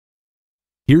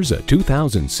Here's a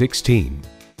 2016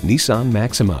 Nissan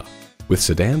Maxima. With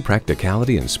sedan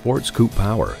practicality and sports coupe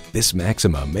power, this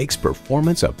Maxima makes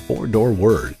performance a four-door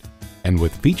word. And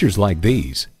with features like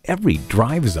these, every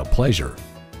drive is a pleasure.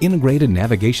 Integrated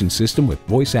navigation system with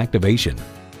voice activation,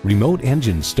 remote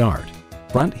engine start,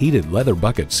 front heated leather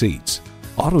bucket seats,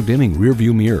 auto-dimming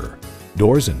rearview mirror,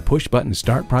 doors and push-button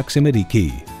start proximity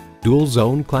key, dual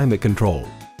zone climate control,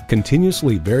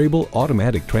 continuously variable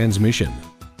automatic transmission,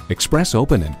 express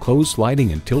open and closed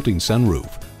sliding and tilting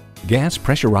sunroof, gas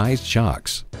pressurized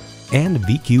shocks, and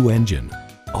VQ engine.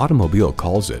 Automobile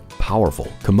calls it powerful,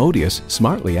 commodious,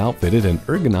 smartly outfitted, and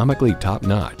ergonomically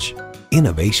top-notch.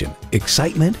 Innovation,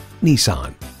 excitement,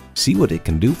 Nissan. See what it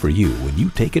can do for you when you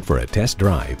take it for a test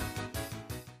drive.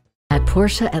 At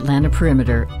Porsche Atlanta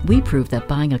Perimeter, we prove that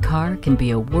buying a car can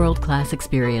be a world-class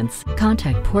experience.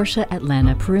 Contact Porsche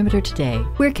Atlanta Perimeter today.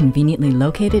 We're conveniently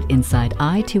located inside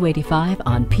I-285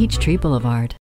 on Peachtree Boulevard.